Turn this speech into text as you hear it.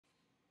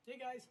Hey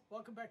guys,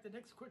 welcome back to the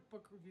next quick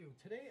book review.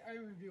 Today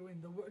I'm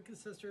reviewing The Wicked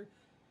Sister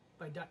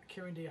by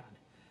Karen Dionne.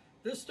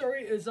 This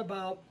story is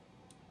about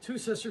two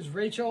sisters,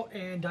 Rachel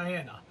and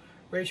Diana.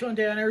 Rachel and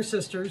Diana are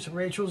sisters.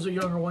 Rachel's a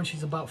younger one.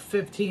 She's about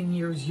 15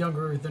 years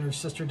younger than her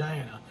sister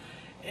Diana.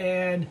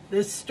 And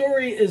this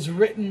story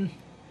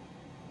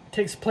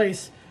takes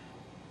place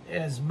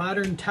as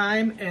modern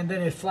time, and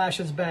then it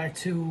flashes back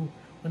to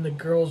when the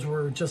girls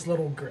were just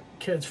little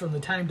kids from the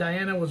time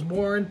Diana was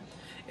born,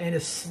 and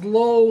it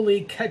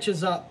slowly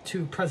catches up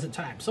to present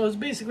time. So it's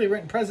basically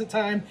written present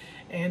time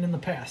and in the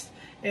past.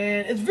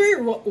 And it's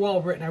very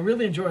well written. I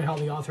really enjoy how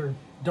the author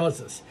does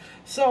this.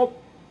 So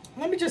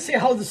let me just say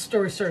how the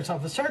story starts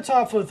off. It starts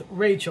off with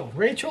Rachel.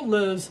 Rachel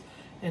lives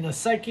in a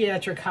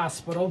psychiatric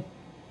hospital,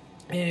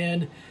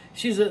 and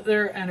she's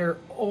there on her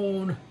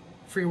own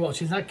free will.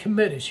 She's not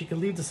committed. She can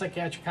leave the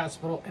psychiatric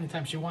hospital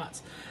anytime she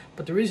wants.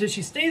 But the reason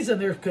she stays in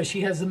there is because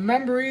she has the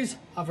memories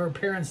of her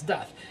parents'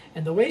 death.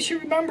 And the way she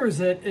remembers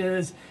it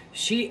is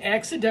she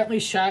accidentally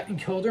shot and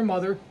killed her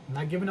mother. I'm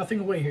not giving nothing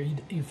away here.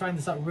 You find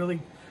this out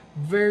really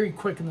very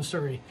quick in the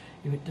story.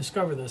 You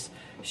discover this.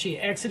 She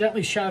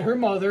accidentally shot her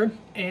mother,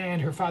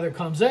 and her father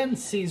comes in,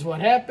 sees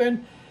what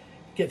happened,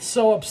 gets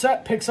so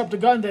upset, picks up the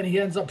gun, then he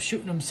ends up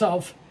shooting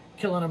himself,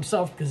 killing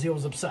himself because he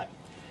was upset.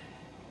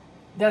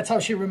 That's how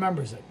she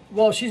remembers it.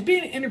 Well, she's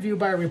being interviewed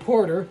by a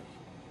reporter,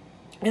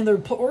 and the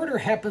reporter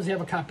happens to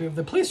have a copy of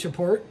the police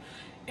report,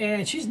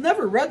 and she's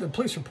never read the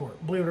police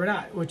report, believe it or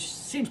not, which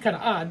seems kind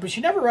of odd, but she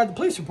never read the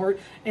police report,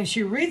 and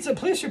she reads the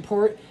police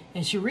report,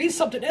 and she reads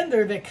something in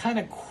there that kind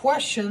of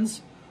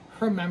questions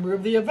her memory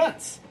of the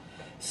events.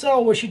 So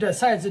what she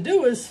decides to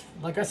do is,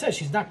 like I said,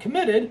 she's not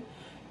committed,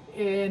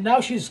 and now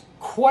she's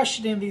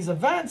questioning these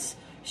events.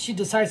 She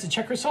decides to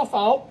check herself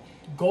out,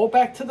 go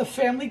back to the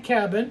family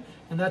cabin,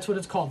 and that's what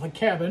it's called, the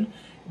cabin.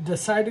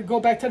 Decide to go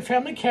back to the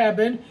family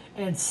cabin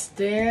and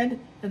stand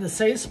in the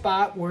same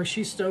spot where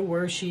she stood,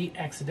 where she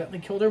accidentally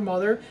killed her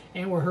mother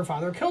and where her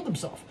father killed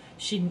himself.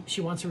 She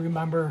wants to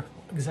remember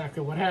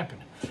exactly what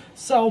happened.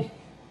 So,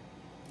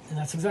 and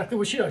that's exactly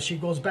what she does. She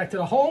goes back to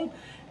the home,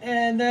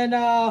 and then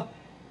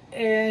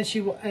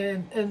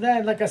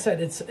then, like I said,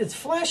 it's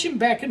flashing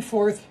back and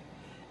forth,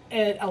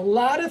 and a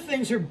lot of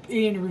things are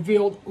being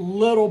revealed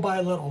little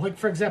by little. Like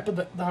for example,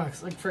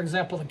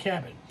 the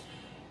cabin.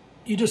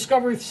 You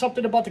discover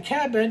something about the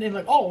cabin and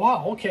like, oh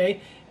wow,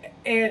 okay,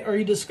 or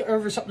you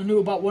discover something new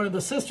about one of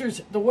the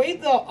sisters. The way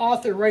the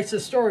author writes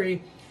this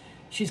story,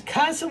 she's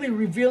constantly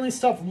revealing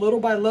stuff little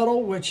by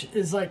little, which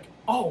is like,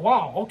 oh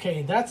wow,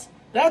 okay, that's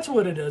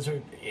what it is,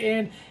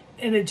 and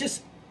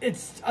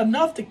it's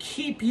enough to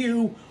keep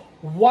you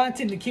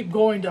wanting to keep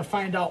going to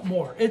find out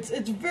more. It's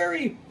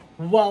very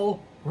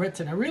well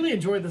written. I really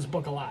enjoyed this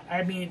book a lot.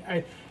 I mean,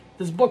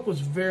 this book was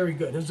very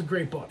good. It was a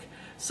great book.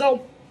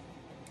 So,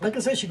 like I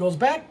said, she goes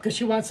back because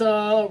she wants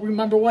to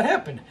remember what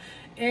happened.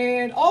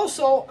 And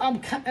also,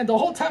 and the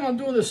whole time I'm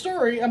doing the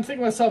story, I'm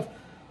thinking to myself,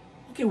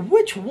 okay,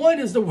 which one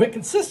is the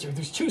wicked sister?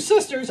 There's two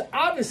sisters.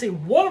 Obviously,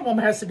 one of them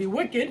has to be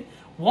wicked.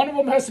 One of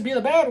them has to be the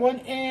bad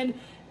one. And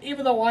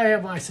even though I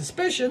have my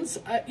suspicions,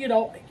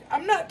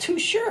 I'm not too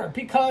sure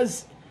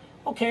because,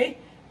 okay,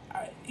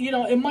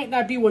 it might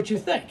not be what you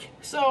think.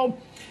 So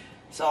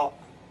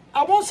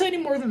I won't say any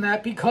more than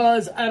that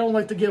because I don't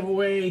like to give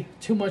away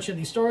too much in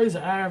these stories.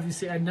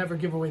 Obviously, I never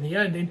give away the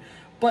ending,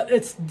 but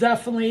it's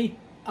definitely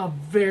a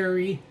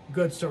very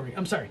good story.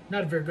 I'm sorry,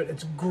 not a very good.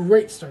 It's a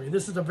great story.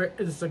 This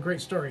is a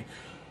great story.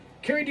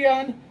 Karen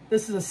Dionne,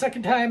 this is the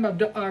second time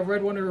I've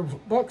read one of her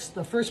books.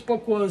 The first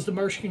book was The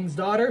Marsh King's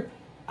Daughter.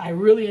 I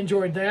really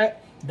enjoyed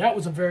that. That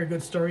was a very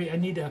good story. I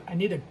need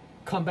to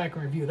come back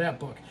and review that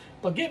book.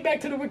 But getting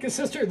back to The Wicked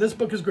Sister, this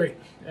book is great.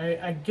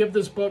 I give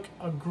this book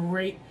a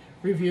great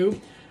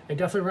review. I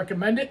definitely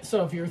recommend it.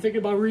 So if you're thinking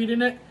about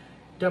reading it,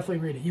 definitely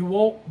read it. You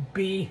won't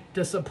be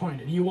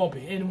disappointed. You won't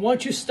be. And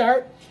once you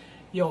start,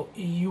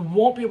 you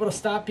won't be able to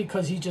stop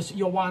because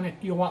you'll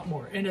want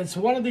more. And it's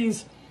one of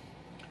these,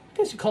 I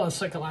guess you call it a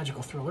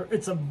psychological thriller.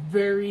 It's a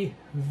very,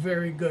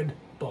 very good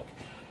book.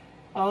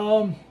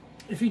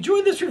 If you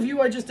enjoyed this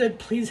review I just did,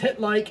 please hit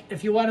like.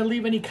 If you want to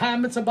leave any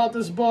comments about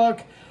this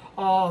book,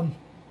 how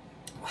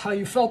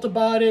you felt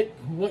about it,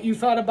 what you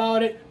thought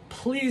about it,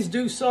 please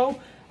do so.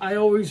 I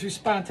always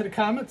respond to the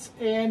comments.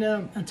 And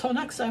until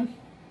next time,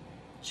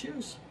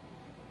 cheers.